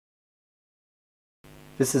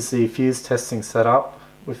This is the fuse testing setup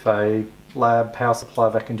with a lab power supply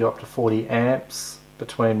that can do up to 40 amps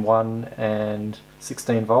between 1 and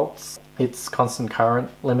 16 volts. It's constant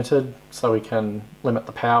current limited, so we can limit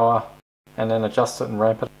the power and then adjust it and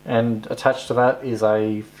ramp it. And attached to that is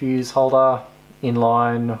a fuse holder in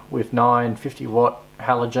line with 9 50-watt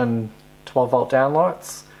halogen 12-volt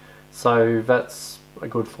downlights. So that's a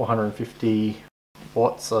good 450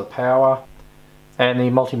 watts of power. And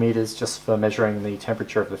the multimeter is just for measuring the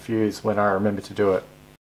temperature of the fuse when I remember to do it.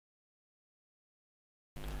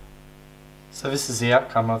 So this is the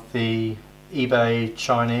outcome of the eBay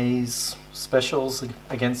Chinese specials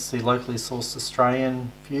against the locally sourced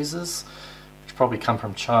Australian fuses, which probably come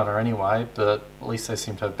from China anyway, but at least they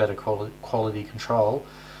seem to have better quality control.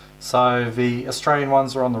 So the Australian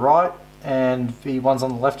ones are on the right, and the ones on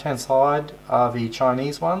the left hand side are the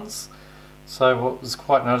Chinese ones. So what was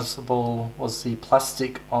quite noticeable was the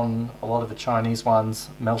plastic on a lot of the Chinese ones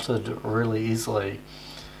melted really easily,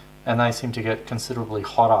 and they seem to get considerably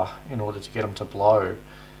hotter in order to get them to blow.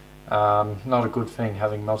 Not a good thing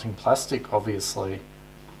having melting plastic, obviously.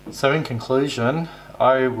 So in conclusion,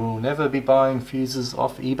 I will never be buying fuses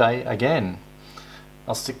off eBay again.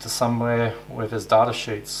 I'll stick to somewhere where there's data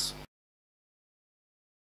sheets.